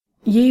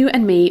You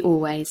and Me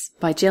Always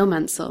by Jill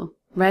Mansell,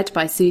 read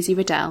by Susie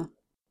Riddell.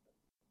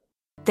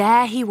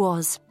 There he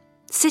was,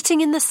 sitting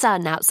in the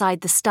sun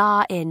outside the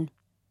Star Inn.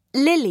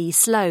 Lily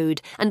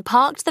slowed and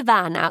parked the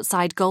van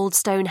outside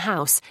Goldstone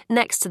House,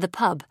 next to the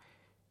pub.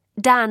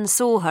 Dan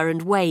saw her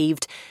and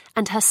waved,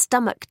 and her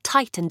stomach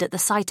tightened at the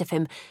sight of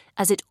him,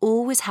 as it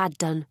always had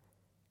done.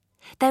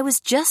 There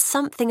was just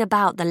something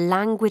about the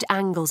languid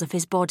angles of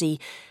his body,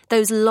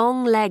 those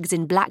long legs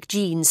in black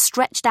jeans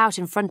stretched out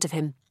in front of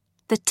him,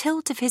 the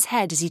tilt of his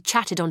head as he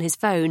chatted on his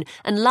phone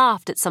and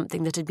laughed at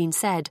something that had been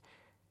said.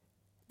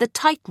 The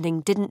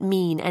tightening didn't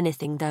mean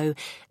anything, though.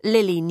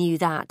 Lily knew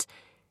that.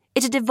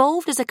 It had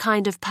evolved as a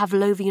kind of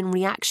Pavlovian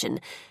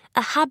reaction,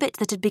 a habit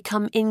that had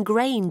become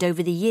ingrained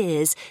over the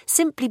years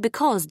simply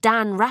because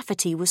Dan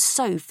Rafferty was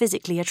so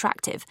physically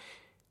attractive.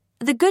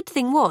 The good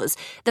thing was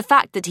the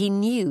fact that he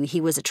knew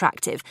he was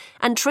attractive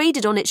and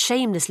traded on it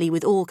shamelessly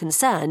with all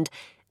concerned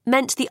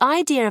meant the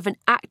idea of an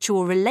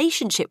actual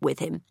relationship with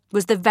him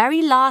was the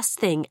very last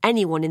thing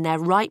anyone in their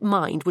right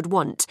mind would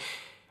want.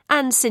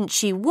 And since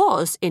she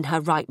was in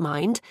her right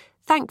mind,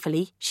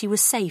 thankfully she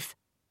was safe.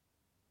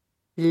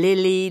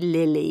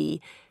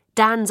 Lily.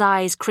 Dan's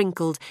eyes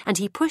crinkled and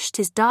he pushed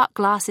his dark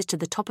glasses to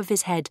the top of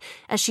his head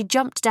as she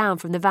jumped down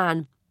from the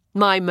van.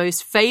 My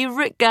most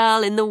favourite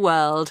girl in the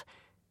world.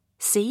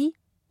 See?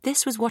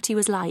 This was what he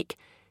was like.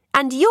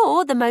 And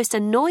you're the most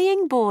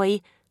annoying boy.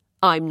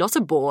 I'm not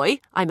a boy,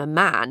 I'm a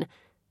man.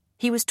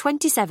 He was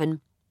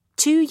 27,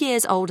 2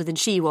 years older than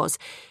she was.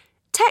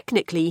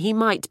 Technically, he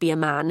might be a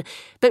man,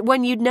 but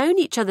when you'd known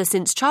each other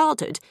since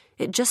childhood,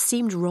 it just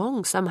seemed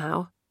wrong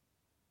somehow.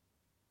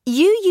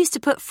 You used to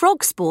put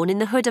frog spawn in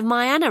the hood of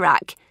my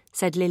anorak,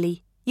 said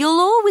Lily.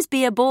 You'll always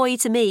be a boy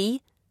to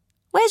me.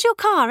 Where's your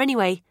car,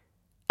 anyway?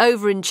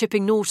 Over in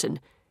Chipping Norton.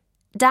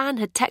 Dan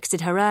had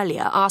texted her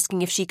earlier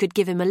asking if she could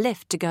give him a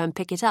lift to go and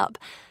pick it up.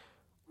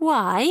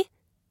 Why?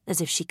 As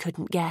if she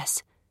couldn't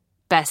guess.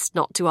 Best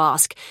not to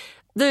ask.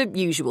 The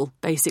usual,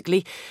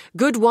 basically.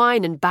 Good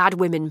wine and bad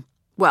women.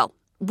 Well,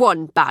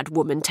 one bad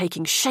woman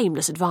taking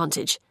shameless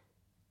advantage.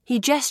 He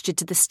gestured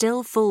to the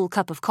still full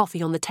cup of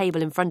coffee on the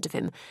table in front of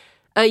him.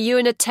 Are you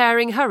in a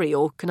tearing hurry,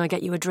 or can I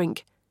get you a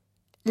drink?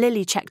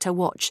 Lily checked her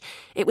watch.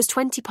 It was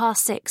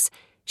 6:20.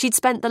 She'd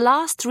spent the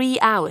last 3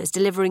 hours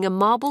delivering a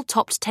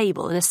marble-topped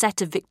table and a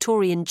set of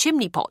Victorian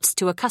chimney pots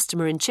to a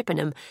customer in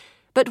Chippenham.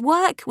 But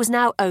work was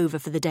now over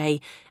for the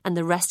day, and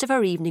the rest of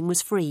her evening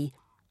was free.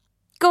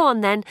 Go on,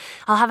 then.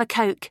 I'll have a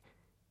Coke.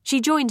 She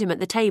joined him at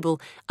the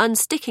table,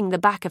 unsticking the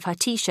back of her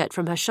T-shirt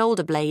from her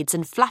shoulder blades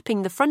and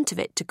flapping the front of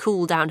it to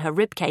cool down her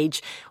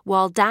ribcage,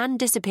 while Dan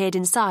disappeared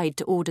inside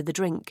to order the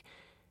drink.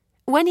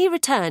 When he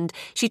returned,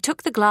 she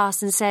took the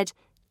glass and said,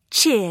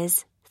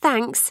 Cheers,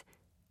 thanks.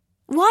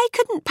 Why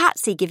couldn't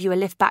Patsy give you a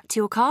lift back to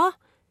your car?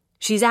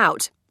 She's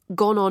out,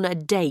 gone on a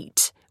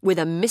date with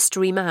a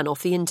mystery man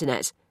off the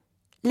internet.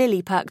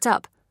 Lily perked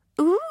up.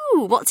 Ooh,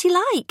 what's he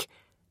like?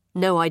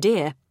 No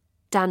idea.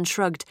 Dan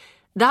shrugged.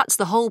 That's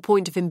the whole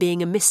point of him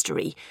being a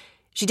mystery.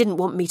 She didn't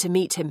want me to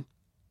meet him.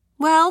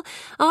 Well,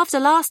 after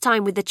last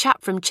time with the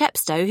chap from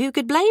Chepstow, who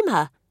could blame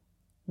her?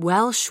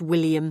 Welsh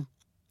William.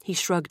 He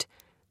shrugged.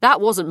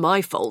 That wasn't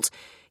my fault.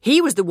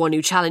 He was the one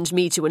who challenged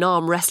me to an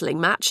arm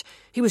wrestling match.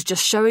 He was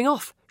just showing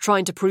off,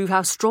 trying to prove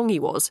how strong he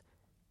was.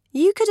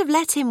 You could have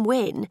let him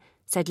win,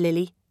 said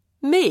Lily.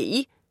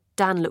 Me?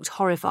 Dan looked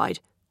horrified.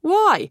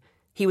 Why?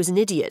 He was an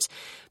idiot.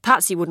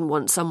 Patsy wouldn't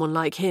want someone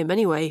like him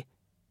anyway.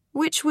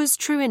 Which was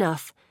true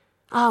enough.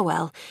 Ah,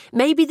 well,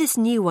 maybe this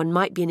new one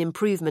might be an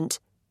improvement.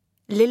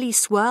 Lily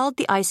swirled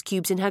the ice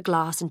cubes in her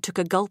glass and took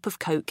a gulp of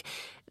Coke,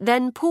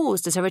 then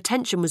paused as her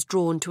attention was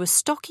drawn to a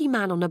stocky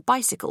man on a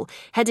bicycle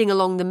heading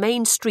along the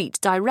main street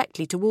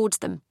directly towards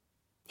them.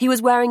 He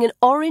was wearing an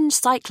orange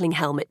cycling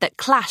helmet that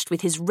clashed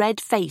with his red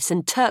face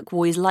and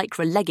turquoise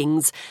lycra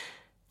leggings.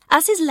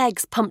 As his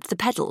legs pumped the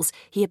pedals,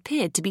 he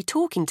appeared to be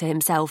talking to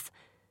himself.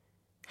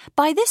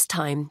 By this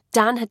time,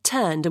 Dan had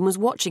turned and was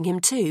watching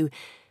him too.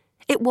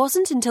 It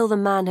wasn't until the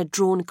man had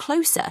drawn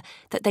closer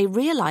that they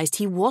realised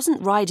he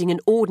wasn't riding an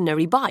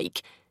ordinary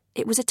bike.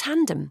 It was a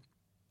tandem.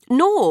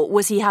 Nor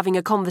was he having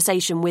a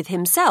conversation with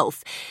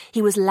himself.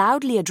 He was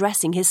loudly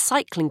addressing his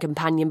cycling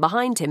companion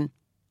behind him.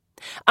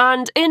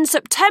 And in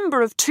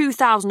September of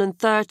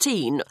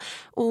 2013,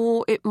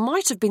 or it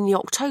might have been the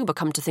October,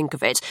 come to think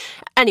of it.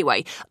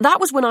 Anyway,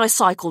 that was when I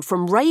cycled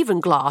from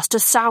Ravenglass to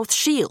South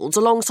Shields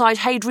alongside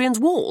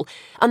Hadrian's Wall,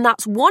 and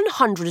that's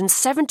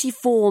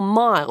 174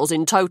 miles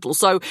in total,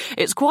 so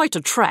it's quite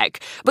a trek,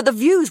 but the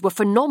views were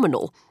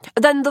phenomenal.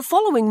 Then the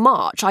following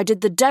March I did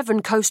the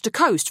Devon coast to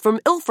coast from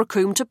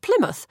Ilfracombe to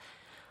Plymouth.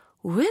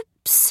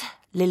 Whoops,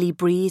 Lily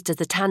breathed as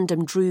the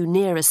tandem drew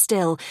nearer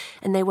still,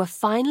 and they were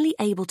finally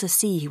able to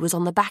see who was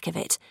on the back of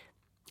it.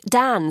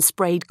 Dan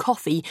sprayed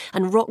coffee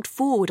and rocked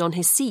forward on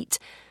his seat.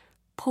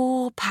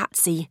 Poor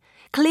Patsy,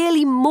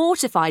 clearly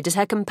mortified as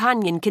her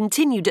companion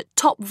continued at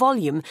top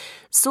volume,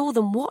 saw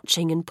them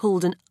watching and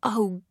pulled an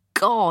 "oh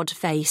God"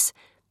 face.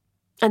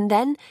 And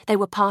then they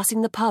were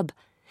passing the pub.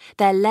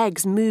 their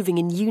legs moving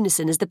in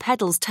unison as the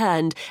pedals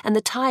turned and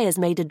the tyres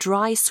made a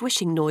dry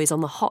swishing noise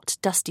on the hot,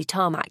 dusty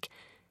tarmac.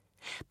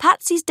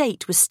 Patsy's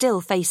date was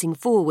still facing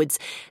forwards,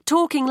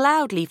 talking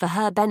loudly for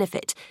her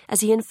benefit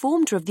as he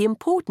informed her of the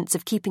importance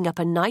of keeping up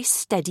a nice,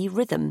 steady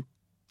rhythm,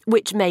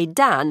 which made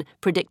Dan,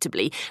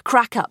 predictably,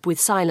 crack up with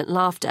silent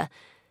laughter.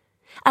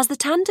 As the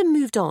tandem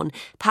moved on,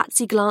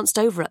 Patsy glanced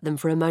over at them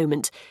for a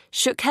moment,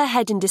 shook her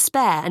head in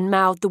despair and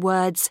mouthed the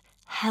words,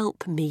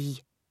 "Help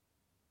me."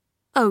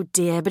 Oh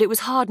dear, but it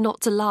was hard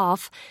not to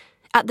laugh.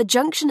 At the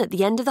junction at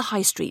the end of the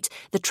high street,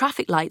 the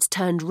traffic lights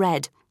turned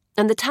red,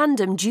 and the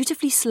tandem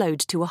dutifully slowed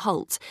to a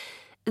halt.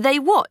 They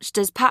watched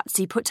as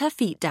Patsy put her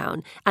feet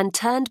down and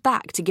turned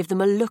back to give them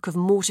a look of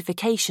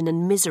mortification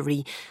and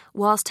misery,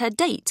 whilst her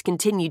date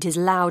continued his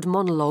loud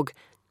monologue.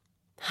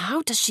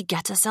 How does she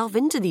get herself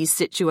into these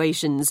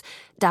situations?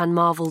 Dan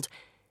marvelled.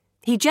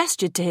 He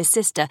gestured to his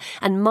sister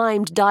and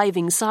mimed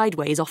diving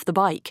sideways off the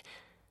bike.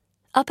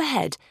 Up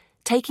ahead,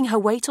 taking her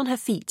weight on her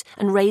feet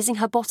and raising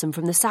her bottom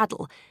from the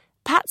saddle,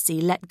 Patsy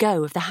let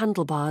go of the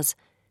handlebars.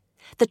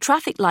 The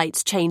traffic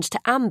lights changed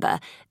to amber,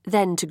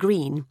 then to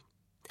green.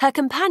 Her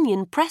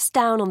companion pressed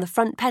down on the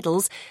front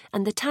pedals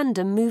and the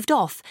tandem moved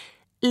off,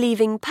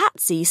 leaving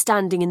Patsy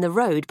standing in the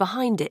road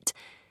behind it.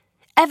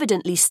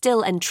 Evidently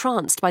still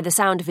entranced by the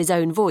sound of his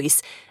own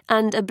voice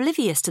and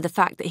oblivious to the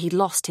fact that he'd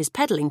lost his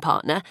pedalling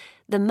partner,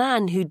 the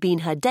man who'd been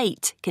her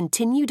date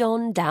continued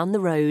on down the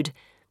road.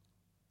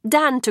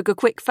 Dan took a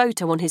quick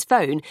photo on his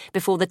phone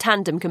before the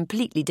tandem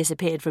completely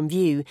disappeared from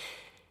view.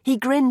 He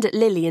grinned at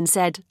Lily and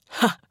said,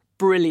 "Ha,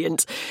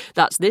 brilliant.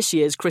 That's this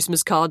year's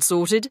Christmas card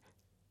sorted."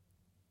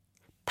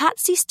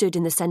 Patsy stood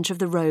in the centre of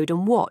the road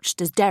and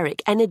watched as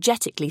Derek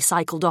energetically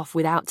cycled off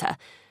without her.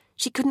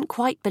 She couldn't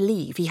quite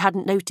believe he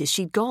hadn't noticed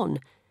she'd gone.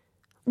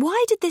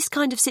 Why did this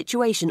kind of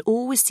situation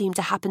always seem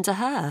to happen to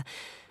her?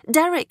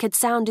 Derek had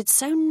sounded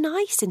so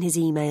nice in his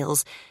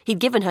emails. He'd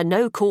given her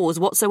no cause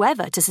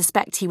whatsoever to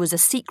suspect he was a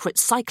secret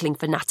cycling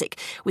fanatic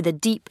with a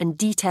deep and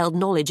detailed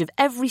knowledge of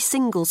every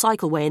single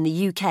cycleway in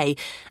the UK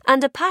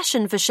and a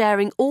passion for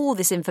sharing all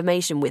this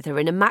information with her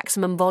in a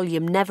maximum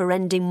volume,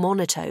 never-ending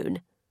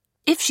monotone.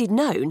 If she'd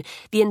known,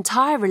 the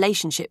entire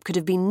relationship could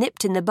have been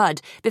nipped in the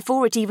bud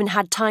before it even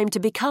had time to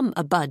become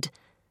a bud.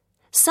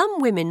 Some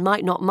women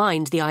might not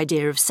mind the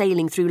idea of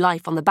sailing through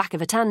life on the back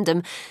of a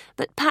tandem,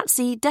 but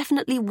Patsy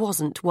definitely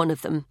wasn't one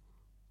of them.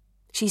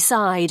 She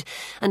sighed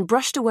and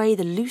brushed away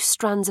the loose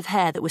strands of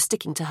hair that were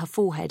sticking to her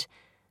forehead.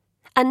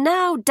 And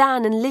now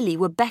Dan and Lily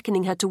were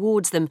beckoning her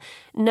towards them,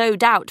 no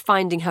doubt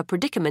finding her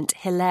predicament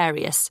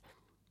hilarious.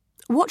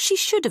 What she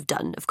should have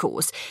done, of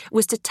course,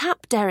 was to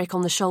tap Derek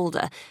on the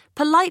shoulder,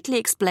 politely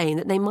explain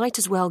that they might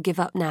as well give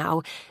up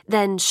now,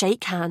 then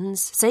shake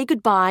hands, say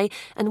goodbye,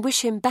 and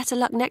wish him better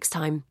luck next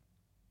time.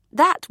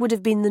 That would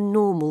have been the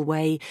normal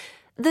way,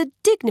 the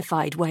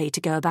dignified way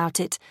to go about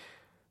it.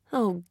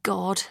 Oh,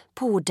 God,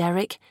 poor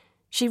Derek.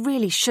 She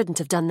really shouldn't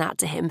have done that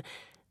to him.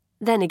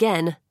 Then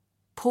again,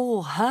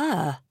 poor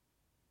her.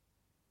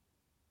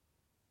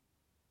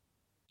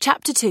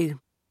 Chapter 2.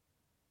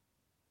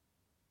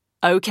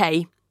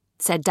 "OK,"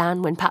 said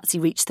Dan when Patsy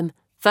reached them.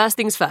 "First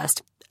things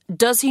first.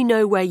 Does he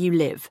know where you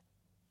live?"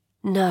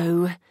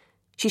 "No."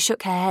 She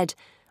shook her head.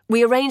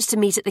 "We arranged to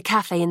meet at the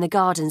cafe in the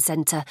garden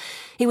centre.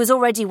 He was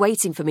already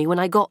waiting for me when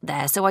I got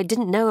there, so I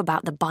didn't know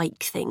about the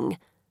bike thing."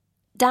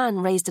 Dan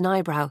raised an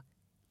eyebrow.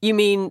 "You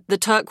mean the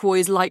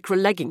turquoise lycra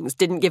leggings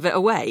didn't give it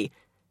away?"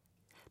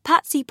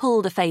 Patsy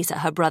pulled a face at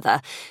her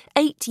brother,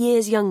 8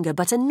 years younger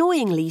but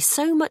annoyingly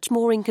so much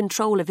more in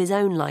control of his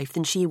own life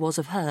than she was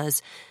of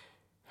hers.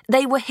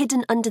 "They were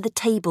hidden under the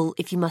table,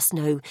 if you must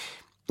know.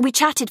 We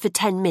chatted for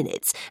 10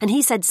 minutes, and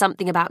he said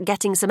something about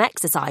getting some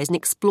exercise and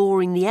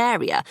exploring the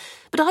area,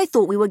 but I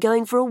thought we were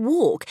going for a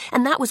walk,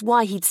 and that was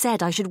why he'd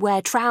said I should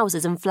wear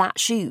trousers and flat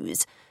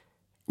shoes."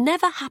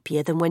 Never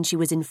happier than when she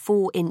was in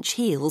 4-inch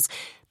heels,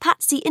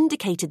 Patsy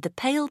indicated the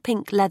pale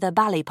pink leather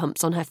ballet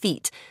pumps on her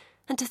feet,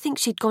 and to think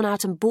she'd gone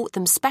out and bought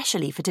them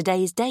specially for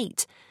today's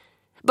date.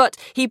 "But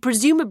he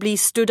presumably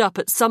stood up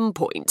at some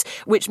point,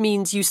 which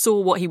means you saw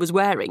what he was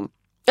wearing.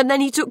 And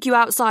then he took you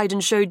outside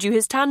and showed you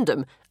his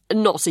tandem.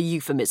 Not a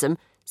euphemism,"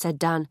 said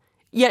Dan.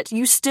 "Yet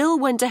you still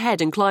went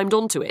ahead and climbed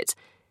onto it."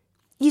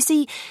 "You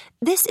see,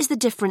 this is the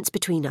difference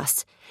between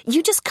us.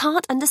 You just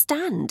can't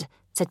understand,"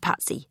 said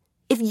Patsy.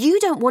 "If you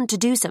don't want to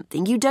do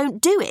something, you don't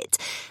do it.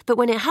 But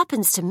when it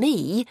happens to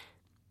me..."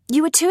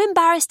 "You were too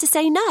embarrassed to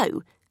say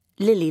no."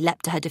 Lily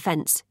leapt to her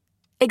defence.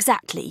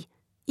 "Exactly.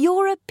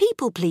 You're a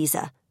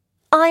people-pleaser."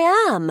 "I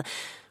am.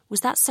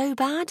 Was that so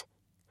bad?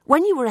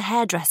 When you were a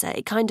hairdresser,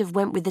 it kind of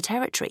went with the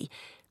territory.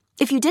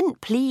 If you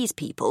didn't please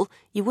people,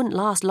 you wouldn't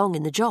last long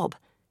in the job."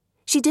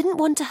 "She didn't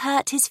want to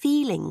hurt his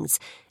feelings,"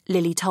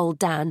 Lily told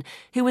Dan,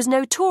 who was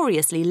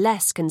notoriously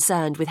less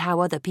concerned with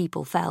how other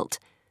people felt.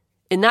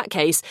 "In that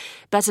case,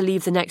 better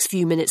leave the next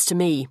few minutes to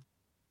me."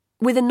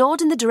 With a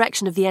nod in the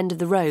direction of the end of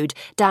the road,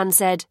 Dan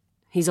said,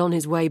 "He's on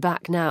his way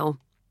back now."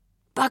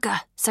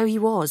 "Bugger, so he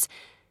was."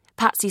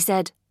 Patsy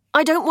said,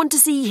 "I don't want to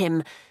see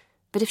him."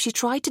 But if she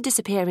tried to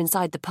disappear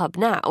inside the pub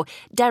now,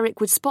 Derek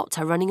would spot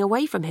her running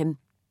away from him.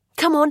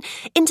 Come on,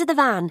 into the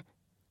van.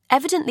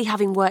 Evidently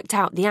having worked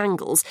out the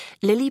angles,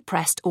 Lily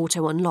pressed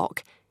auto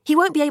unlock. He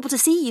won't be able to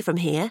see you from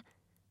here.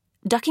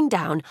 Ducking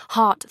down,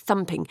 heart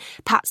thumping,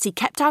 Patsy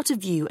kept out of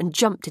view and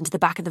jumped into the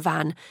back of the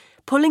van,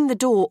 pulling the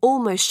door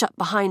almost shut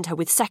behind her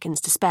with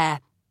seconds to spare.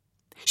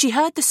 She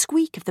heard the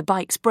squeak of the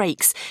bike's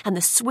brakes and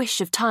the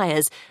swish of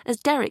tyres as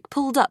Derek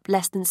pulled up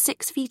less than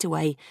 6 feet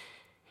away.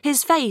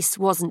 His face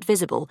wasn't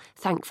visible,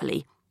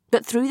 thankfully,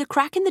 but through the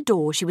crack in the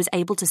door she was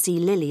able to see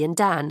Lily and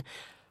Dan.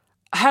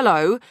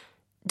 "Hello."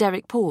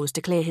 Derek paused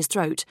to clear his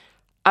throat.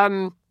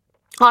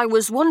 I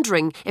was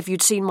wondering if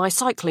you'd seen my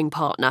cycling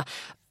partner.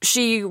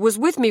 She was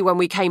with me when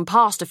we came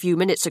past a few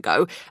minutes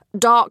ago.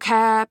 Dark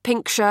hair,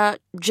 pink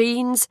shirt,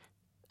 jeans."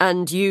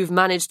 "And you've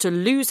managed to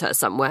lose her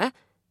somewhere?"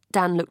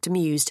 Dan looked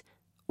amused.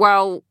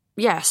 "Well,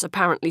 yes,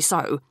 apparently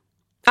so.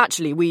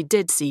 Actually, we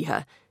did see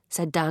her,"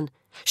 said Dan.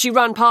 "She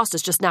ran past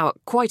us just now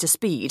at quite a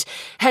speed,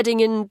 heading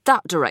in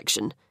that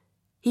direction."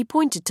 He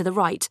pointed to the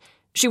right.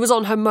 "She was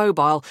on her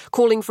mobile,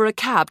 calling for a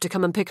cab to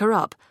come and pick her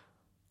up."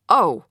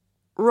 "Oh,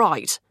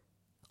 right.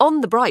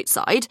 On the bright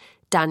side,"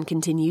 Dan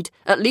continued,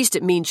 "at least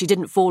it means she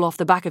didn't fall off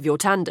the back of your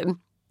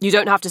tandem. You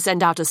don't have to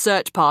send out a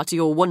search party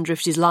or wonder if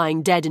she's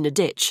lying dead in a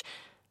ditch."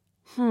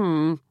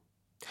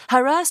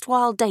 Her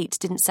erstwhile date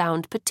didn't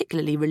sound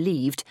particularly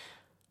relieved.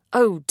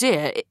 "Oh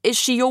dear, is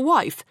she your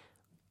wife?"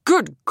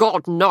 "Good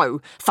God, no,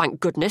 thank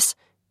goodness,"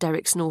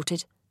 Derek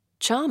snorted.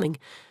 Charming,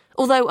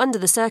 although under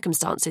the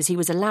circumstances he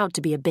was allowed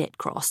to be a bit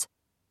cross.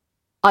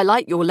 "I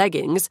like your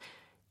leggings."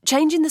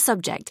 Changing the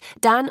subject,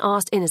 Dan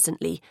asked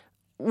innocently,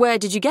 "Where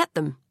did you get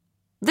them?"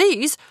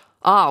 "These?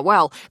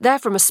 Well, they're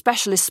from a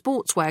specialist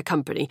sportswear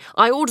company.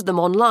 I ordered them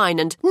online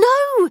and—"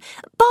 "No!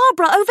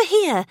 Barbara, over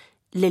here!"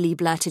 Lily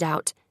blurted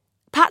out.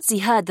 Patsy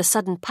heard the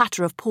sudden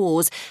patter of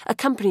paws,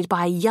 accompanied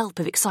by a yelp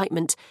of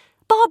excitement.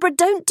 "Barbara,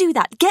 don't do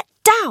that! Get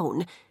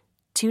down!"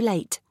 Too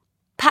late.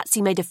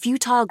 Patsy made a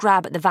futile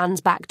grab at the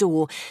van's back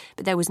door,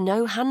 but there was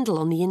no handle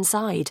on the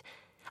inside.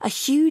 A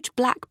huge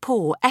black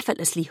paw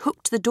effortlessly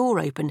hooked the door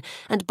open,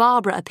 and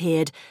Barbara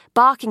appeared,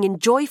 barking in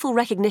joyful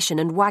recognition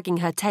and wagging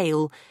her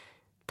tail.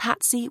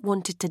 Patsy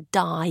wanted to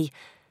die.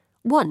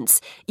 Once,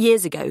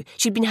 years ago,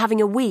 she'd been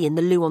having a wee in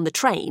the loo on the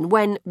train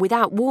when,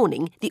 without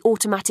warning, the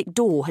automatic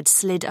door had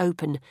slid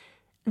open.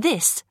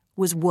 This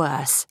was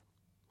worse.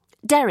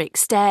 Derek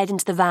stared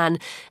into the van,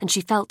 and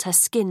she felt her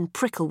skin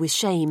prickle with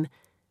shame.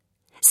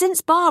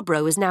 Since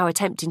Barbara was now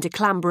attempting to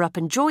clamber up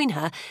and join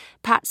her,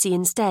 Patsy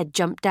instead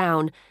jumped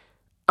down.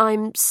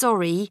 "I'm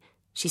sorry,"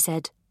 she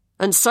said.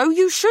 "And so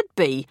you should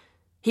be."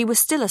 He was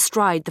still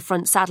astride the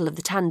front saddle of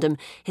the tandem,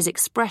 his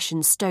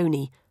expression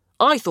stony.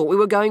 "I thought we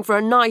were going for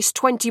a nice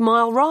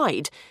 20-mile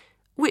ride,"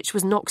 which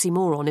was an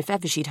oxymoron if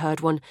ever she'd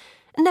heard one.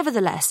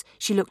 Nevertheless,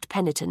 she looked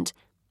penitent.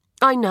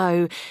 "I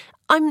know.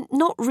 I'm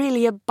not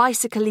really a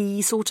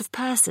bicycle-y sort of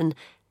person."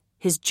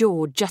 His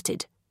jaw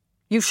jutted.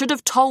 "You should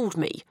have told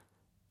me."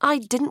 "I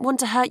didn't want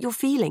to hurt your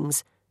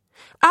feelings."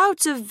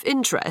 "Out of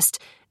interest,"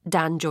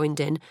 Dan joined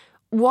in,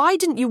 "why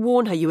didn't you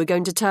warn her you were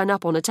going to turn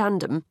up on a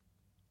tandem?"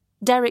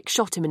 Derek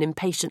shot him an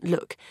impatient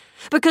look.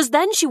 "Because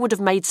then she would have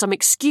made some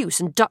excuse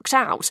and ducked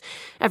out.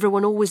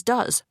 Everyone always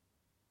does.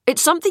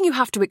 It's something you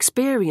have to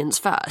experience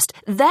first,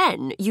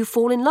 then you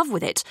fall in love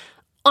with it.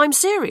 I'm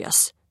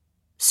serious."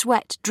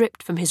 Sweat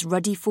dripped from his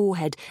ruddy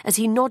forehead as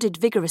he nodded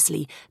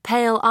vigorously,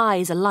 pale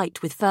eyes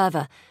alight with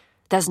fervour.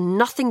 "There's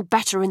nothing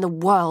better in the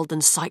world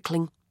than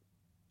cycling."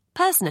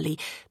 Personally,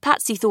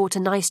 Patsy thought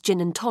a nice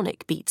gin and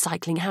tonic beat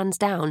cycling hands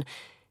down.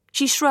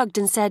 She shrugged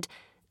and said,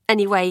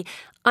 "Anyway,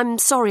 I'm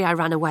sorry I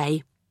ran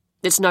away."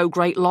 "It's no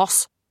great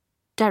loss."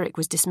 Derek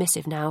was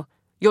dismissive now.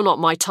 "You're not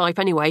my type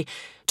anyway.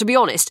 To be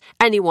honest,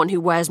 anyone who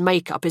wears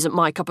makeup isn't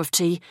my cup of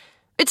tea.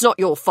 It's not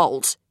your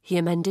fault," he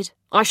amended.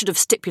 "I should have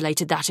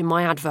stipulated that in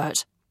my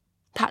advert."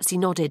 Patsy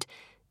nodded.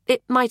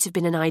 It might have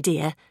been an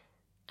idea.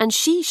 And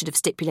she should have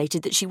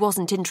stipulated that she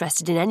wasn't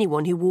interested in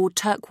anyone who wore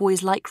turquoise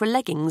lycra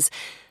leggings.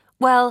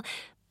 Well,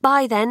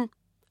 bye then.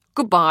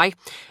 "Goodbye.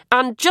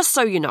 And just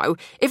so you know,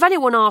 if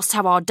anyone asks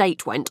how our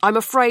date went, I'm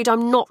afraid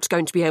I'm not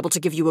going to be able to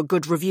give you a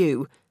good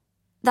review."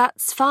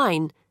 "That's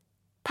fine."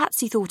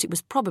 Patsy thought it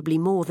was probably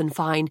more than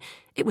fine.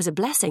 It was a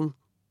blessing.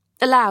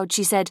 Aloud,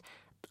 she said,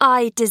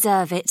 "I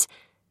deserve it."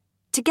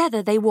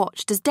 Together they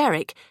watched as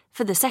Derek,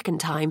 for the second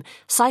time,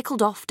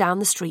 cycled off down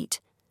the street.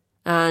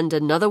 "And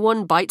another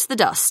one bites the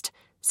dust,"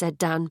 said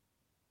Dan.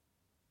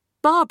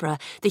 Barbara,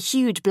 the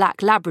huge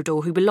black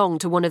Labrador who belonged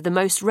to one of the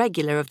most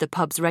regular of the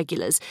pub's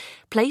regulars,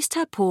 placed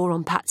her paw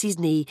on Patsy's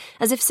knee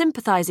as if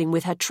sympathising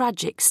with her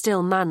tragic,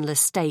 still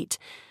manless state.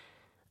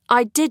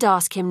 "I did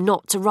ask him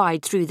not to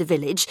ride through the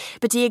village,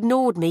 but he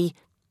ignored me."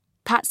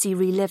 Patsy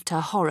relived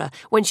her horror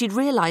when she'd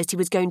realised he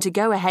was going to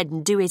go ahead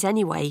and do it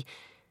anyway.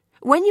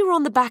 When you were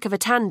on the back of a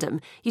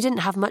tandem, you didn't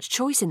have much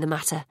choice in the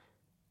matter.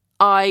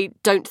 "I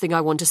don't think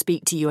I want to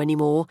speak to you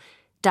anymore."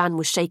 Dan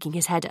was shaking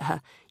his head at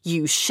her.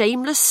 "You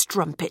shameless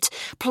strumpet,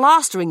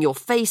 plastering your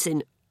face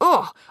in,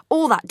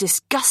 all that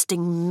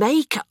disgusting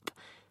makeup."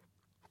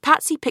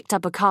 Patsy picked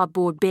up a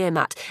cardboard beer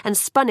mat and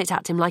spun it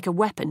at him like a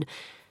weapon.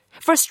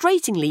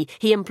 Frustratingly,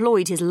 he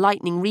employed his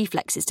lightning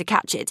reflexes to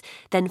catch it,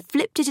 then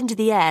flipped it into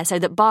the air so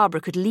that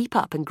Barbara could leap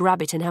up and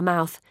grab it in her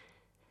mouth.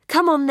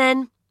 "Come on,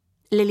 then."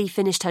 Lily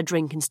finished her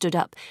drink and stood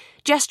up,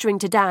 gesturing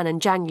to Dan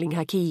and jangling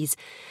her keys.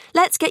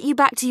 "Let's get you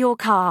back to your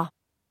car."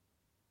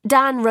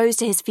 Dan rose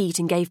to his feet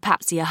and gave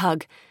Patsy a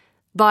hug.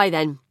 "Bye,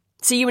 then.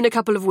 See you in a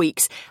couple of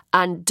weeks.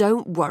 And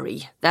don't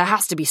worry, there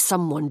has to be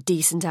someone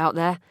decent out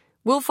there.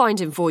 We'll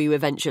find him for you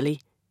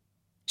eventually."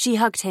 She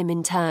hugged him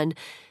in turn.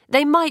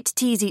 They might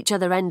tease each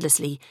other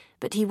endlessly,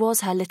 but he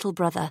was her little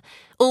brother,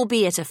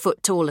 albeit a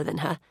foot taller than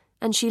her,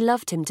 and she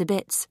loved him to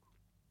bits.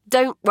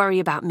 "Don't worry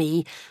about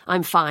me.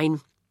 I'm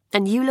fine.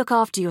 And you look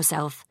after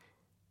yourself."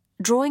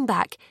 Drawing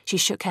back, she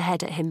shook her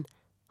head at him.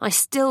 "I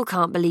still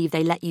can't believe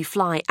they let you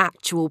fly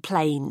actual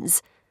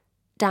planes."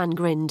 Dan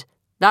grinned.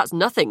 "That's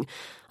nothing.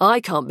 I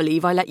can't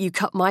believe I let you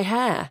cut my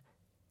hair."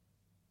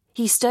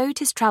 He stowed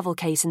his travel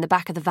case in the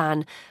back of the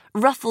van,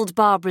 ruffled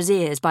Barbara's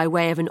ears by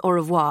way of an au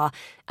revoir,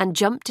 and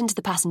jumped into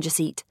the passenger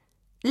seat.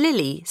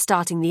 Lily,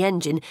 starting the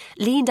engine,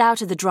 leaned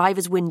out of the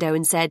driver's window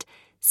and said,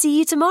 "See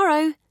you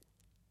tomorrow."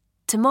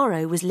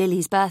 Tomorrow was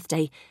Lily's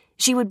birthday.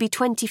 She would be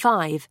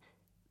 25.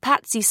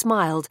 Patsy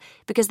smiled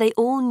because they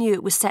all knew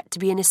it was set to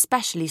be an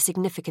especially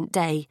significant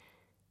day.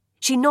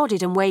 She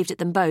nodded and waved at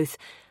them both.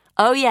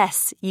 "Oh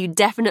yes, you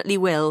definitely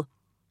will."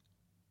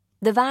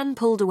 The van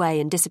pulled away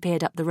and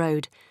disappeared up the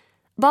road.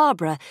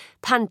 Barbara,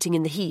 panting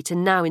in the heat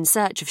and now in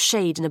search of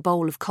shade in a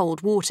bowl of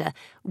cold water,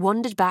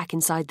 wandered back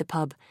inside the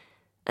pub.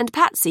 And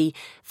Patsy,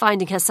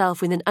 finding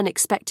herself with an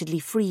unexpectedly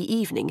free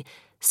evening,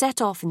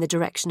 set off in the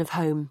direction of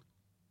home.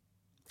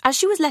 As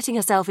she was letting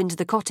herself into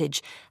the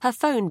cottage, her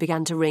phone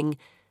began to ring.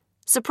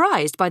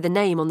 Surprised by the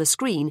name on the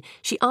screen,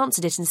 she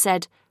answered it and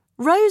said,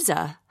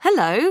 "Rosa,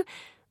 hello.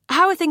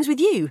 How are things with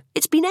you?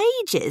 It's been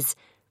ages."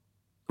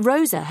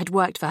 Rosa had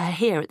worked for her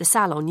here at the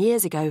salon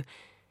years ago.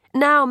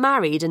 Now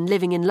married and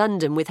living in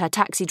London with her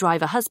taxi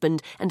driver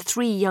husband and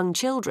 3 young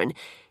children,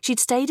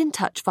 she'd stayed in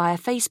touch via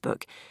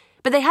Facebook,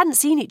 but they hadn't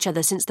seen each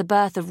other since the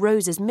birth of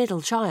Rosa's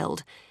middle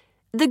child.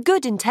 The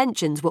good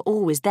intentions were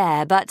always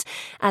there, but,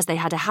 as they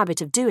had a habit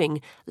of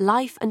doing,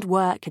 life and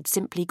work had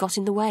simply got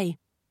in the way.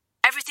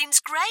 "Everything's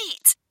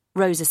great."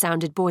 Rosa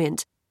sounded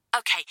buoyant.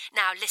 "Okay,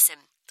 now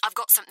listen. I've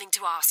got something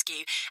to ask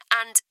you,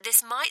 and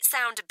this might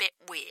sound a bit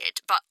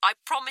weird, but I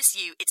promise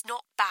you it's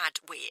not bad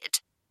weird."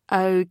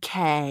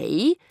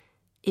 "Okay."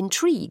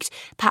 Intrigued,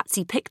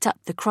 Patsy picked up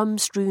the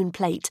crumb-strewn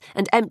plate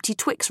and empty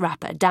Twix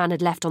wrapper Dan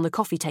had left on the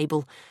coffee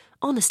table.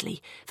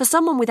 Honestly, for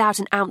someone without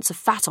an ounce of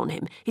fat on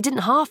him, he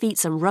didn't half eat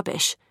some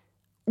rubbish.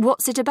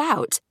 "What's it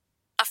about?"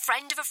 "A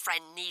friend of a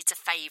friend needs a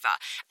favour.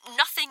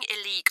 Nothing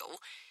illegal,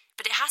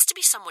 but it has to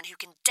be someone who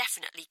can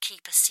definitely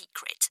keep a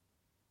secret."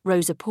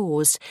 Rosa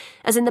paused,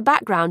 as in the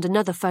background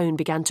another phone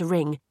began to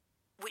ring.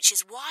 "Which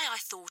is why I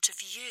thought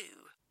of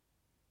you."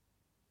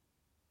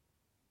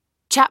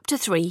 Chapter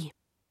 3.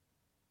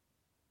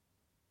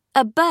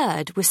 A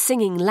bird was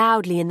singing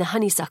loudly in the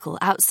honeysuckle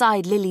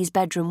outside Lily's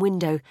bedroom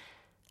window.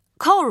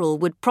 Coral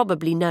would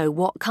probably know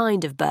what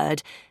kind of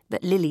bird,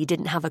 but Lily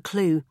didn't have a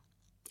clue.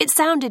 It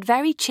sounded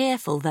very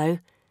cheerful, though.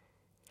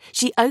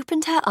 She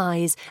opened her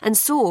eyes and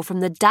saw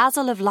from the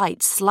dazzle of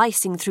light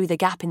slicing through the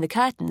gap in the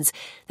curtains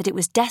that it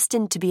was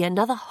destined to be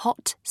another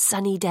hot,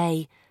 sunny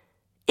day.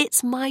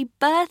 "It's my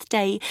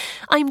birthday.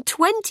 I'm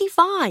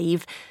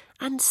 25,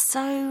 and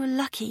so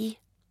lucky."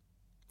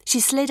 She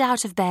slid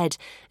out of bed,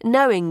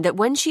 knowing that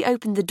when she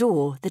opened the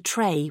door, the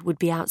tray would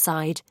be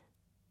outside.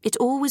 It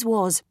always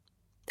was.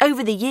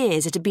 Over the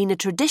years, it had been a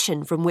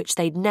tradition from which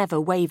they'd never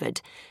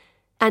wavered.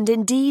 And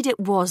indeed it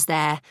was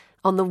there,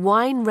 on the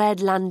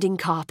wine-red landing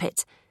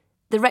carpet,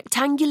 the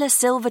rectangular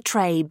silver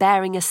tray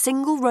bearing a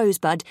single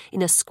rosebud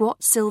in a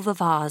squat silver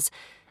vase,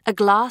 a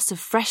glass of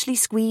freshly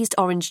squeezed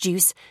orange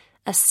juice,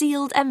 a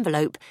sealed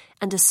envelope,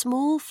 and a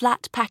small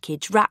flat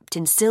package wrapped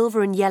in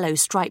silver and yellow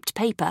striped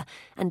paper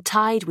and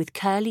tied with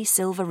curly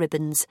silver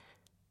ribbons.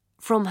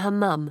 From her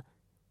mum.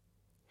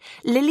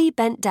 Lily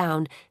bent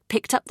down,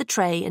 picked up the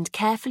tray and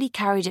carefully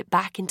carried it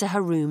back into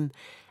her room,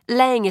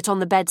 laying it on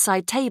the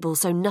bedside table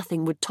so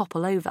nothing would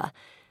topple over.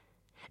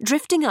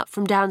 Drifting up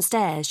from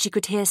downstairs, she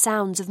could hear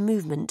sounds of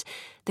movement,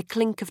 the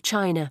clink of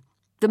china,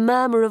 the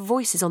murmur of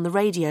voices on the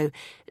radio,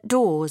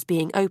 doors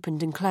being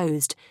opened and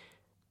closed.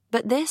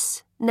 But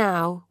this,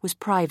 now, was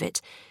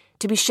private,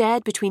 to be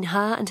shared between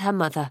her and her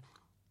mother,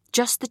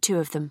 just the two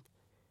of them.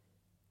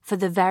 For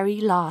the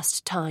very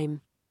last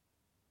time.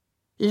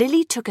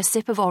 Lily took a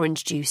sip of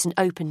orange juice and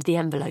opened the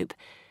envelope.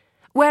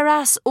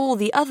 Whereas all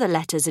the other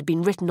letters had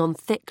been written on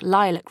thick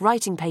lilac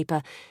writing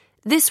paper,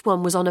 this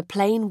one was on a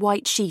plain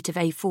white sheet of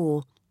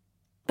A4.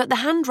 But the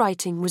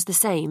handwriting was the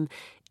same,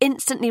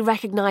 instantly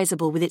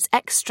recognisable with its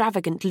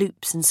extravagant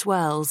loops and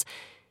swirls.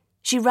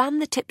 She ran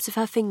the tips of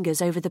her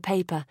fingers over the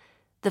paper,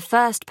 the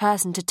first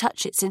person to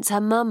touch it since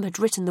her mum had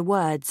written the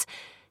words,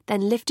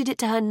 then lifted it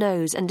to her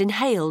nose and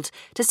inhaled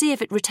to see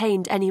if it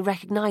retained any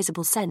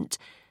recognisable scent.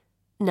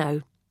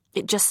 No,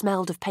 it just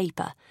smelled of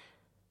paper.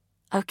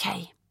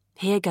 OK,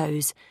 here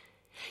goes.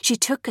 She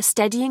took a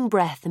steadying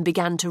breath and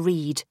began to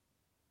read.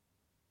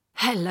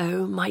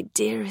 Hello, my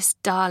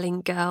dearest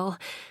darling girl,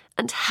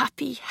 and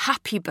happy,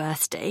 happy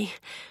birthday.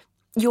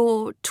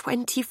 You're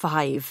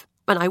 25,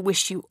 and I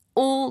wish you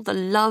all the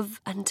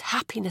love and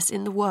happiness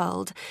in the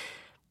world.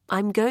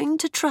 I'm going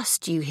to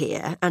trust you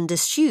here and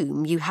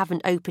assume you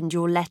haven't opened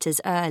your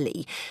letters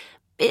early.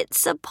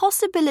 It's a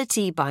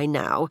possibility by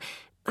now,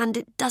 and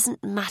it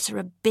doesn't matter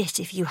a bit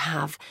if you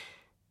have.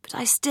 But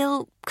I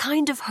still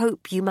kind of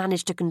hope you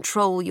manage to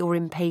control your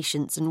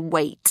impatience and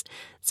wait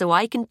so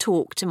I can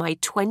talk to my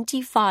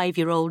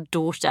 25-year-old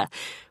daughter,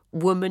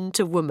 woman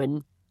to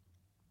woman.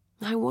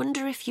 I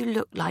wonder if you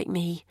look like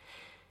me.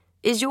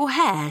 Is your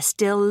hair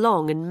still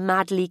long and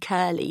madly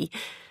curly?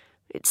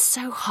 It's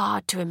so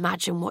hard to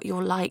imagine what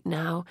you're like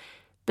now,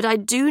 but I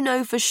do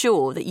know for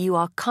sure that you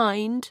are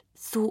kind,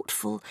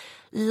 thoughtful,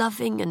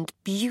 loving and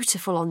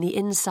beautiful on the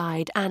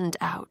inside and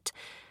out.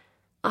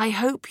 I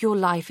hope your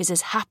life is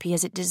as happy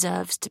as it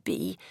deserves to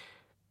be.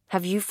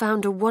 Have you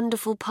found a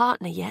wonderful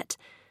partner yet?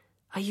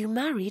 Are you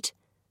married?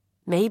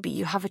 Maybe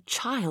you have a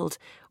child.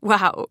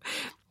 Wow,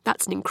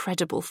 that's an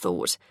incredible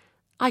thought.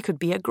 I could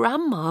be a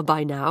grandma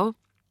by now.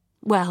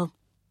 Well,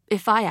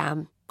 if I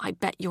am, I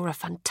bet you're a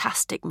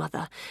fantastic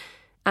mother.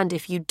 And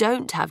if you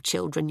don't have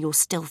children, you're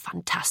still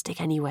fantastic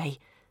anyway.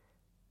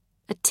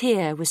 A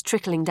tear was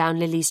trickling down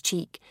Lily's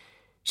cheek.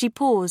 She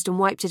paused and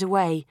wiped it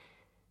away.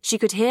 She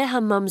could hear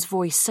her mum's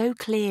voice so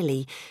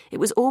clearly, it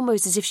was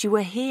almost as if she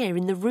were here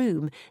in the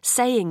room,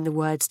 saying the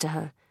words to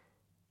her.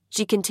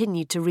 She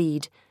continued to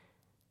read.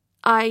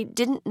 I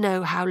didn't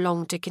know how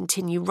long to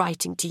continue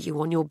writing to you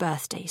on your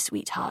birthday,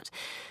 sweetheart.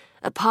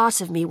 A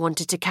part of me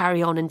wanted to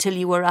carry on until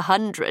you were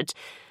 100,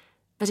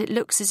 but it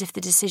looks as if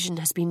the decision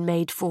has been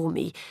made for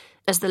me,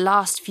 as the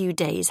last few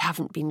days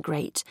haven't been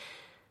great.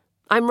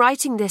 I'm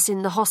writing this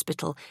in the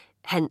hospital,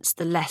 hence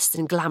the less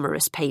than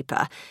glamorous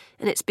paper,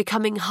 and it's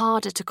becoming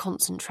harder to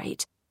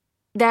concentrate.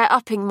 They're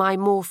upping my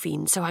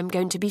morphine, so I'm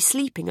going to be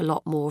sleeping a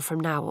lot more from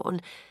now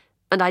on,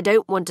 and I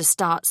don't want to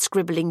start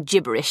scribbling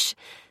gibberish,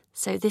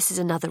 so this is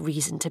another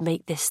reason to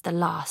make this the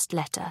last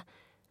letter.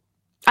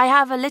 I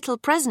have a little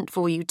present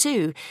for you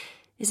too.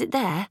 Is it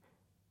there?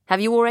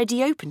 Have you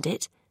already opened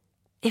it?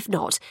 If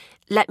not,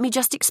 let me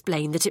just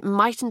explain that it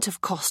mightn't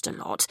have cost a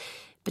lot,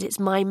 but it's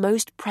my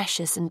most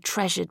precious and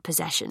treasured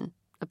possession,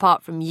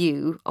 apart from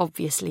you,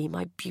 obviously,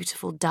 my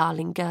beautiful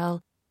darling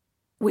girl,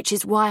 which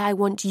is why I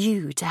want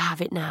you to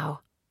have it now.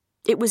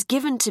 It was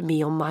given to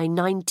me on my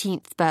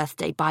 19th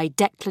birthday by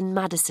Declan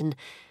Madison.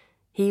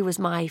 He was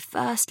my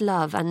first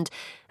love and,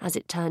 as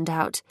it turned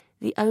out,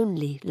 the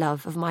only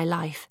love of my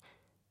life.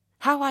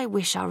 How I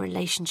wish our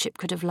relationship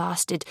could have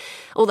lasted,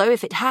 although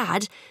if it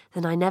had,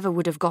 then I never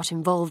would have got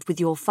involved with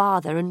your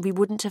father and we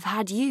wouldn't have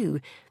had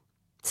you.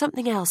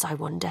 Something else, I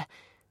wonder.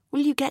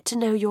 Will you get to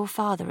know your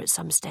father at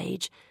some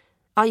stage?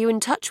 Are you in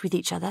touch with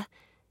each other?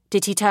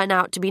 Did he turn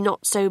out to be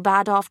not so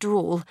bad after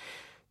all?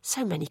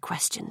 So many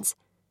questions.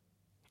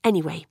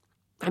 Anyway,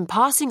 I'm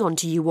passing on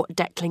to you what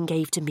Declan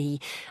gave to me,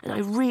 and I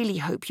really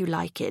hope you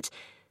like it.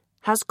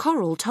 Has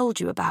Coral told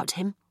you about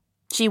him?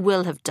 She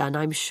will have done,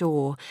 I'm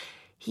sure.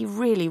 He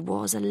really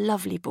was a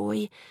lovely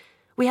boy.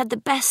 We had the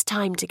best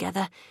time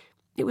together.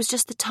 It was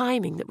just the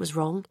timing that was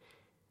wrong.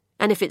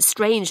 And if it's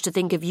strange to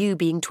think of you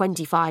being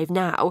 25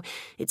 now,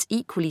 it's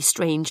equally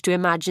strange to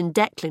imagine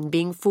Declan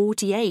being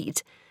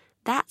 48.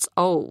 That's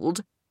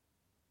old.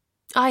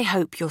 I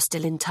hope you're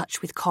still in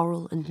touch with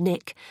Coral and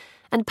Nick,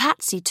 and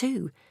Patsy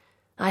too.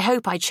 I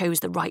hope I chose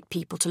the right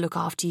people to look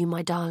after you,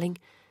 my darling.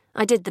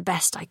 I did the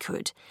best I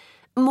could.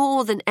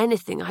 More than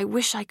anything, I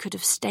wish I could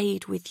have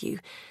stayed with you,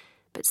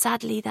 but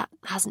sadly that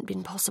hasn't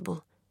been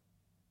possible.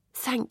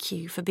 Thank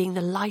you for being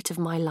the light of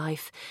my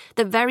life,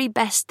 the very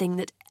best thing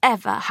that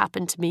ever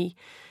happened to me.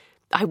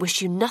 I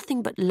wish you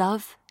nothing but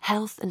love,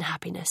 health and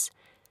happiness.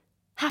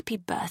 Happy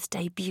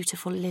birthday,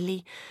 beautiful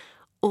Lily.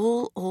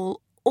 All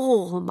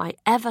my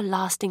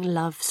everlasting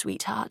love,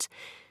 sweetheart.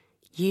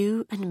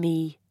 You and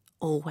me,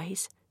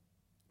 always.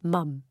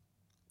 Mum.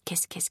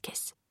 Kiss, kiss,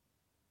 kiss.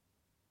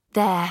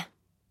 There.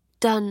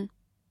 Done.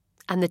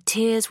 And the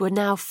tears were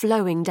now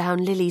flowing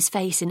down Lily's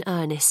face in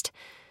earnest.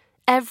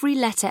 Every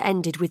letter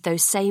ended with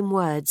those same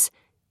words,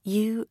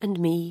 you and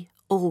me,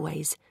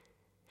 always.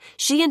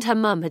 She and her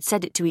mum had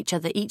said it to each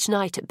other each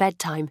night at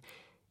bedtime.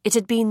 It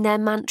had been their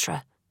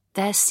mantra,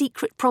 their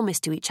secret promise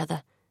to each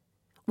other.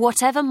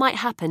 Whatever might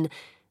happen,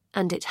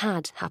 and it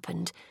had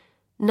happened,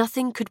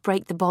 nothing could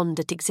break the bond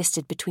that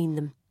existed between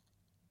them.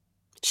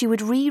 She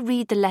would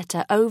reread the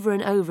letter over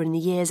and over in the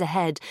years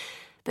ahead,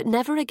 but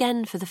never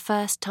again for the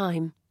first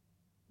time.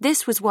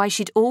 This was why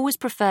she'd always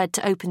preferred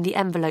to open the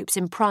envelopes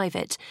in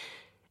private.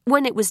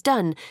 When it was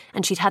done,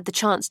 and she'd had the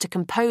chance to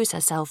compose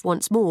herself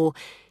once more,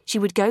 she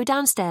would go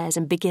downstairs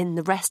and begin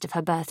the rest of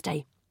her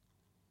birthday.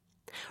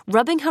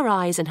 Rubbing her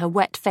eyes and her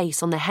wet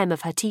face on the hem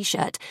of her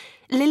t-shirt,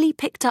 Lily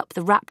picked up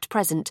the wrapped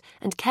present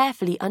and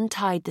carefully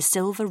untied the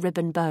silver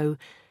ribbon bow.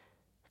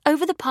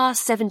 Over the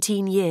past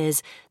 17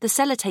 years, the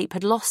sellotape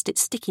had lost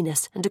its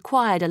stickiness and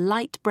acquired a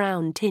light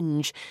brown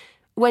tinge.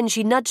 When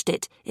she nudged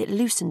it, it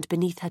loosened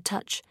beneath her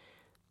touch.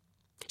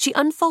 She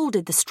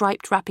unfolded the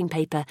striped wrapping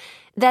paper,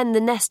 then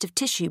the nest of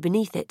tissue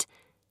beneath it.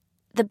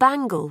 The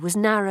bangle was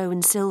narrow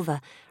and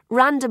silver,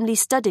 randomly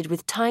studded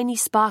with tiny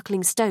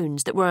sparkling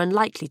stones that were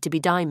unlikely to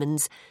be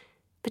diamonds.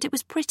 But it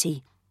was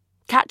pretty,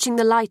 catching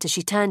the light as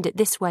she turned it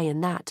this way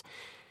and that.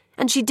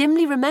 And she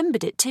dimly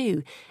remembered it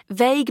too.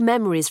 Vague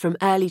memories from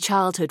early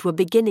childhood were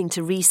beginning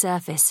to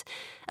resurface,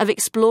 of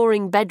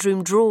exploring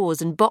bedroom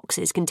drawers and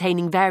boxes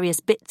containing various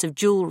bits of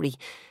jewellery,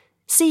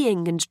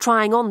 seeing and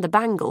trying on the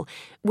bangle,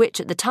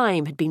 which at the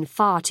time had been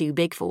far too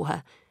big for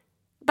her.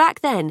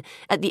 Back then,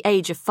 at the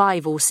age of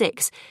 5 or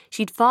 6,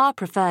 she'd far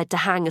preferred to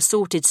hang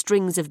assorted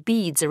strings of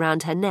beads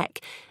around her neck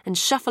and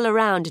shuffle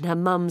around in her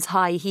mum's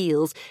high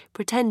heels,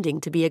 pretending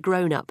to be a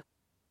grown-up.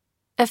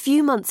 A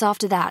few months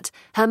after that,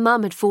 her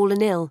mum had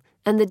fallen ill,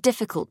 and the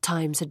difficult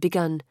times had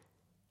begun.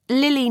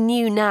 Lily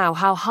knew now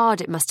how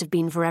hard it must have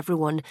been for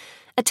everyone,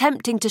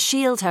 attempting to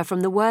shield her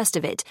from the worst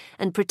of it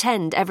and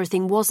pretend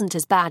everything wasn't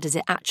as bad as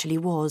it actually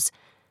was.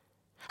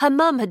 Her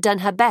mum had done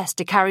her best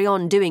to carry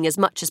on doing as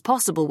much as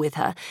possible with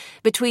her,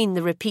 between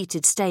the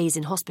repeated stays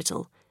in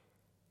hospital.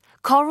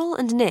 Coral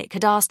and Nick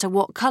had asked her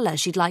what colour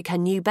she'd like her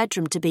new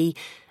bedroom to be,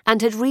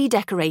 and had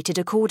redecorated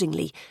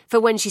accordingly for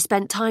when she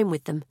spent time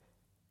with them.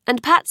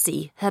 And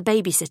Patsy, her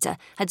babysitter,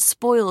 had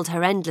spoiled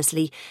her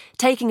endlessly,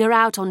 taking her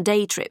out on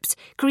day trips,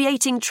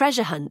 creating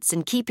treasure hunts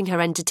and keeping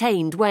her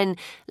entertained when,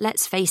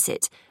 let's face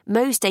it,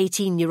 most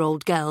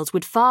 18-year-old girls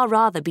would far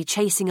rather be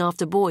chasing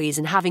after boys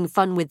and having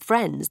fun with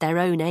friends their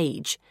own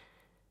age.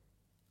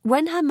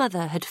 When her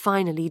mother had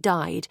finally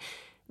died,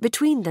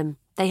 between them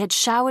they had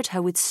showered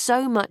her with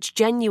so much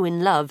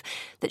genuine love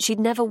that she'd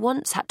never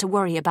once had to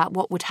worry about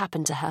what would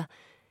happen to her.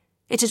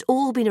 It had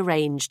all been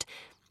arranged.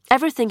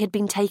 Everything had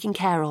been taken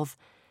care of.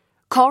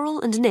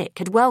 Coral and Nick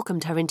had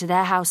welcomed her into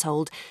their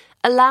household,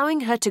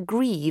 allowing her to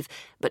grieve,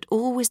 but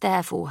always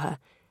there for her,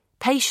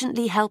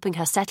 patiently helping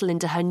her settle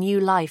into her new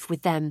life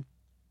with them.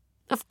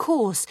 Of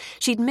course,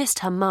 she'd missed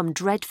her mum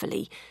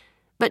dreadfully,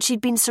 but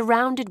she'd been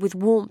surrounded with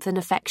warmth and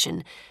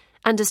affection,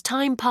 and as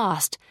time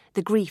passed,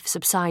 the grief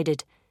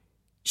subsided.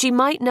 She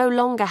might no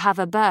longer have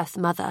a birth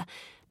mother,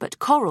 but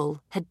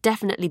Coral had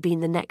definitely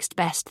been the next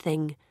best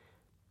thing.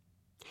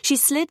 She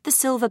slid the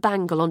silver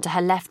bangle onto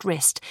her left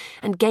wrist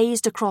and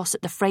gazed across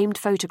at the framed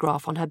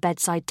photograph on her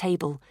bedside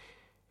table.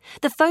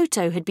 The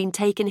photo had been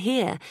taken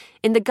here,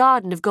 in the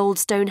garden of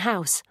Goldstone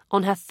House,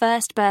 on her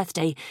first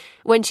birthday,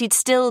 when she'd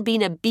still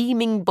been a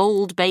beaming,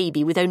 bold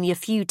baby with only a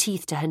few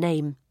teeth to her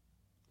name.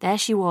 There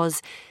she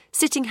was,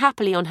 sitting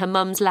happily on her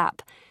mum's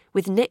lap,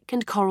 with Nick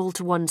and Coral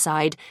to one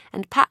side,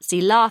 and Patsy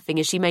laughing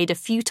as she made a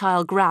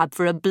futile grab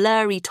for a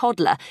blurry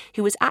toddler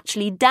who was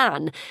actually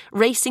Dan,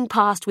 racing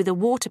past with a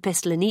water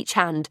pistol in each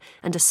hand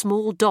and a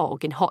small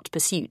dog in hot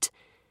pursuit.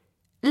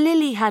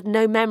 Lily had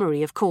no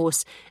memory, of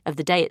course, of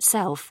the day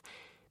itself,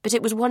 but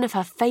it was one of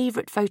her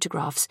favourite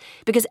photographs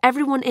because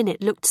everyone in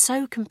it looked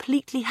so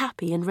completely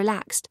happy and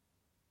relaxed.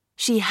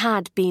 She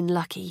had been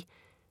lucky.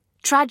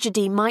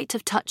 Tragedy might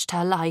have touched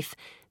her life,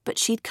 but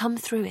she'd come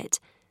through it.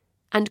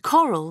 And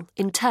Coral,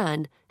 in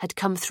turn, had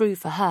come through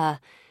for her,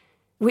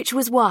 which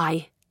was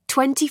why,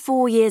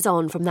 24 years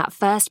on from that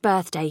first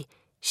birthday,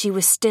 she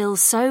was still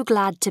so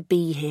glad to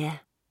be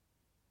here.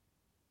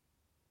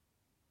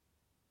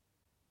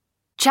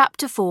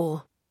 Chapter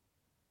 4.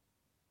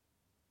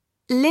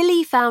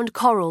 Lily found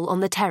Coral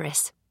on the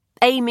terrace,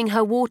 aiming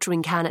her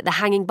watering can at the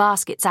hanging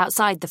baskets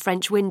outside the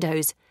French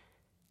windows.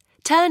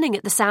 Turning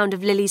at the sound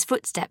of Lily's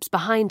footsteps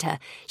behind her,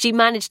 she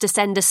managed to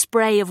send a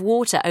spray of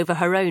water over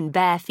her own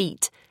bare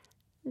feet.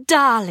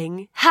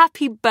 "Darling,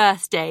 happy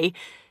birthday!"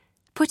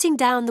 Putting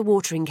down the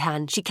watering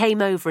can, she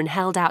came over and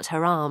held out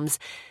her arms.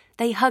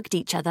 They hugged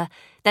each other,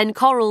 then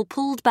Coral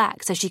pulled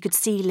back so she could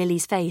see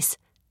Lily's face.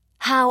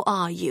 "How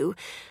are you?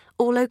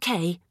 All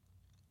okay?"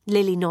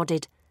 Lily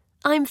nodded.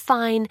 "I'm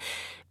fine.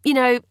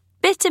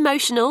 Bit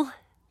emotional,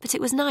 but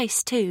it was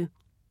nice too."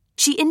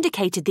 She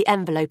indicated the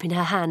envelope in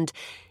her hand.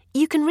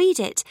 "You can read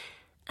it.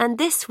 And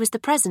this was the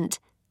present."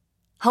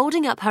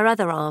 Holding up her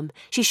other arm,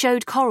 she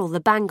showed Coral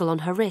the bangle on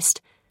her wrist.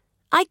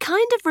 "I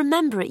kind of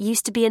remember it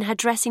used to be in her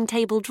dressing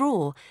table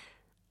drawer."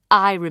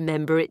 "I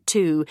remember it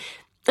too,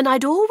 and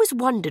I'd always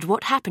wondered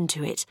what happened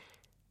to it."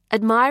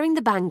 Admiring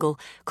the bangle,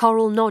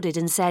 Coral nodded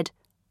and said,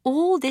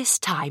 "All this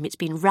time it's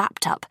been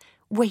wrapped up,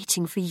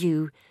 waiting for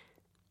you."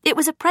 "It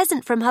was a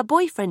present from her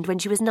boyfriend when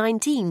she was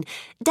 19,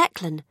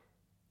 Declan."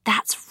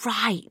 "That's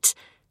right."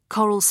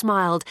 Coral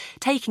smiled,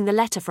 taking the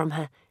letter from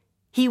her.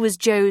 He was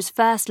Joe's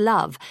first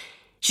love.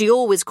 She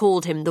always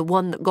called him the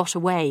one that got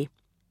away.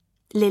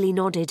 Lily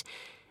nodded.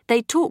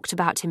 They'd talked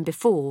about him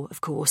before,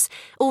 of course,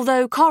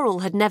 although Coral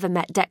had never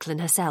met Declan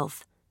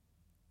herself.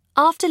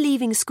 After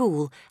leaving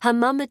school, her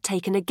mum had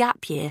taken a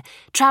gap year,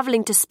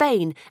 travelling to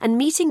Spain and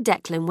meeting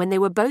Declan when they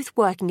were both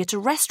working at a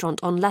restaurant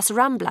on Las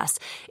Ramblas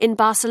in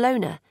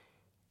Barcelona.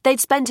 They'd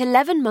spent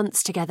 11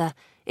 months together,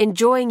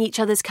 enjoying each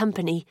other's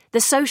company,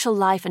 the social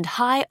life and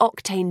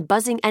high-octane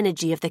buzzing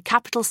energy of the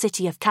capital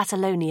city of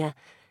Catalonia.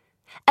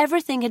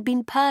 Everything had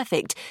been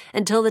perfect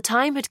until the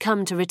time had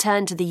come to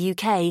return to the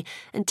UK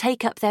and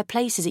take up their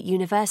places at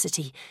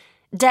university,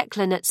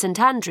 Declan at St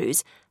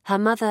Andrews, her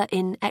mother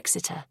in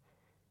Exeter.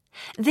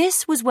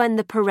 This was when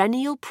the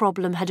perennial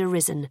problem had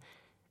arisen.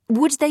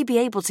 Would they be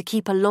able to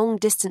keep a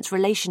long-distance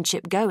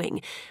relationship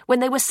going when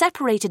they were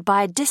separated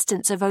by a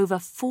distance of over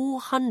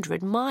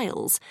 400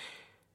 miles?